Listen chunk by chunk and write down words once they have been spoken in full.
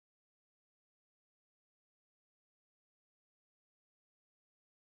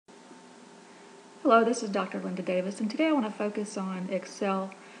Hello, this is drlindadavis, and today I want to focus on Excel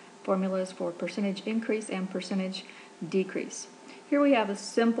formulas for percentage increase and percentage decrease. Here we have a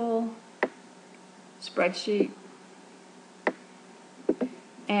simple spreadsheet,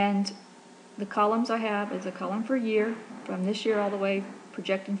 and the columns I have is a column for year, from this year all the way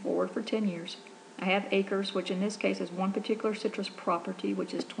projecting forward for 10 years. I have acres, which in this case is one particular citrus property,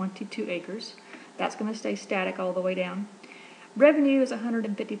 which is 22 acres. That's going to stay static all the way down. Revenue is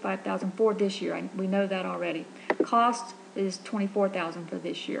 $155,000 for this year. We know that already. Cost is $24,000 for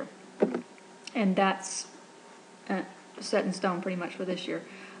this year, and that's set in stone pretty much for this year.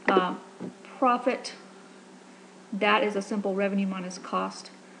 Profit, that is a simple revenue minus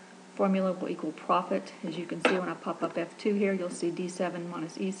cost formula will equal profit. As you can see when I pop up F2 here, you'll see D7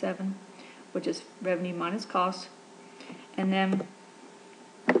 minus E7, which is revenue minus cost. And then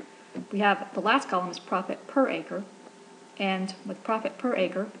we have the last column is profit per acre. And with profit per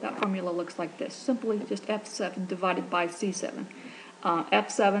acre, that formula looks like this. Simply just F7 divided by C7.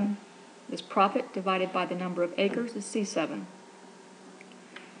 F7 is profit divided by the number of acres is C7.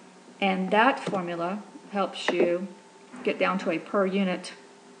 And that formula helps you get down to a per unit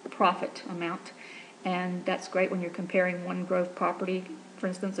profit amount. And that's great when you're comparing one growth property, for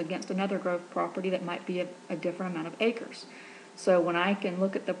instance, against another growth property that might be a different amount of acres. So when I can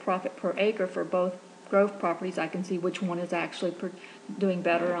look at the profit per acre for both growth properties, I can see which one is actually doing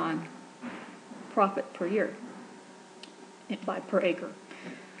better on profit per year by per acre.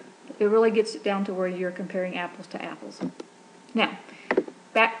 It really gets it down to where you're comparing apples to apples. Now,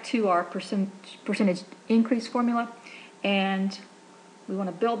 back to our percentage increase formula, and we want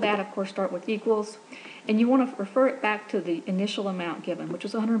to build that, of course, start with equals, and you want to refer it back to the initial amount given, which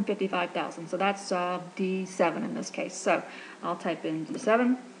was $155,000. So that's D7 in this case. So I'll type in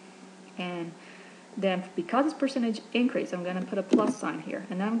D7, and then because it's percentage increase, I'm going to put a plus sign here,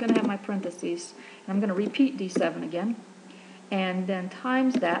 and then I'm going to have my parentheses, and I'm going to repeat D7 again, and then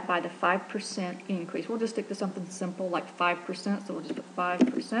times that by the 5% increase. We'll just stick to something simple like 5%, so we'll just put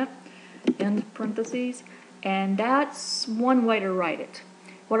 5% in parentheses, and that's one way to write it.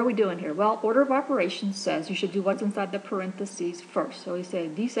 What are we doing here? Well, order of operations says you should do what's inside the parentheses first. So we say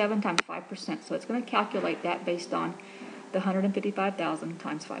D7 times 5%, so it's going to calculate that based on the 155,000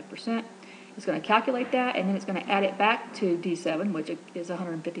 times 5%. It's going to calculate that, and then it's going to add it back to D7, which is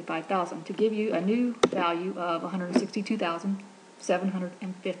 155,000, to give you a new value of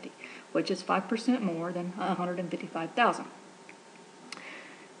 162,750, which is 5% more than 155,000.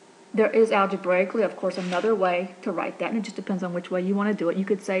 There is algebraically, of course, another way to write that, and it just depends on which way you want to do it. You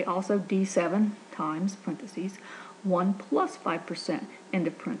could say also D7 times, parentheses, 1 plus 5% into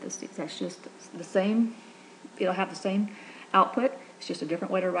parentheses. That's just the same, it'll have the same output. It's just a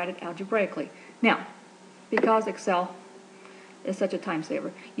different way to write it algebraically. Now, because Excel is such a time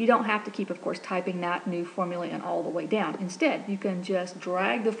saver, you don't have to keep, of course, typing that new formula in all the way down. Instead, you can just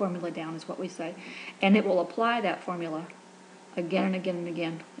drag the formula down, is what we say, and it will apply that formula again and again and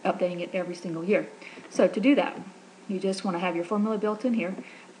again, updating it every single year. So to do that, you just want to have your formula built in here,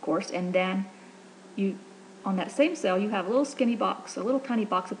 of course, and then you, on that same cell, you have a little skinny box, a little tiny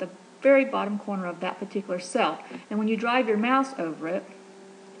box at the very bottom corner of that particular cell. And when you drive your mouse over it,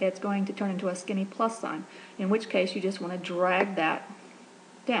 it's going to turn into a skinny plus sign, in which case you just want to drag that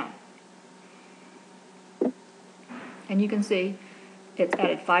down. And you can see it's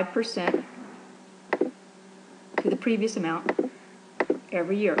added 5% to the previous amount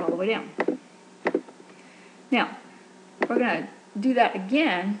every year all the way down. Now, we're going to do that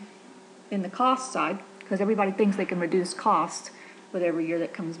again in the cost side, because everybody thinks they can reduce cost with every year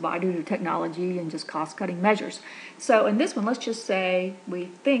that comes by due to technology and just cost-cutting measures. So in this one, let's just say we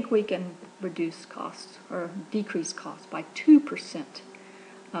think we can reduce costs or decrease costs by 2%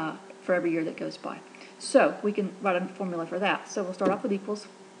 for every year that goes by. So we can write a formula for that. So we'll start off with equals,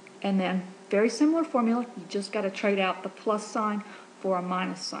 and then very similar formula. You just got to trade out the plus sign for a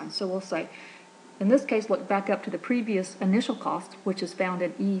minus sign. So we'll say, in this case, look back up to the previous initial cost, which is found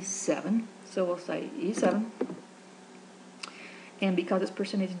in E7. So we'll say E7. And because it's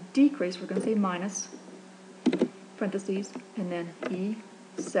percentage decrease, we're going to say minus, parentheses, and then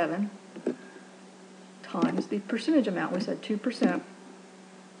E7 times the percentage amount. We said 2%,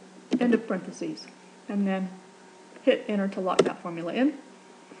 into parentheses, and then hit enter to lock that formula in.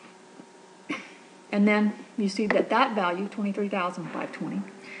 And then you see that that value, 23,520,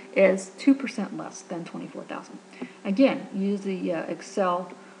 is 2% less than 24,000. Again, use the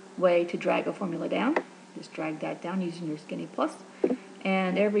Excel way to drag a formula down. Just drag that down using your skinny plus,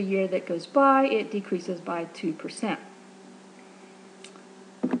 and every year that goes by, it decreases by 2%.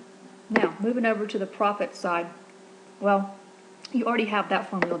 Now, moving over to the profit side, well, you already have that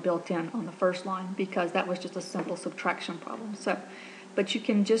formula built in on the first line because that was just a simple subtraction problem. So, but you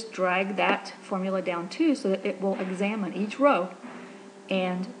can just drag that formula down too so that it will examine each row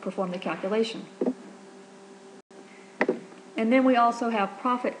and perform the calculation. And then we also have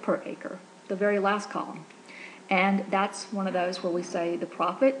profit per acre, the very last column. And that's one of those where we say the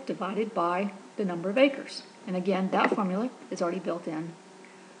profit divided by the number of acres. And again, that formula is already built in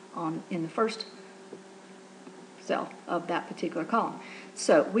the first cell of that particular column.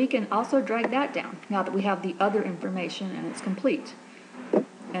 So we can also drag that down now that we have the other information and it's complete.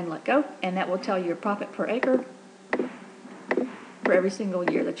 And let go, and that will tell you your profit per acre for every single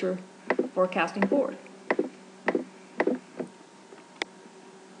year that you're forecasting forward.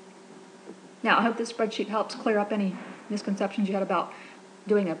 Now, I hope this spreadsheet helps clear up any misconceptions you had about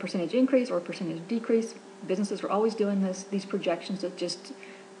doing a percentage increase or a percentage decrease. Businesses are always doing these projections just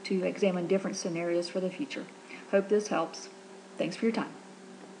to examine different scenarios for the future. Hope this helps. Thanks for your time.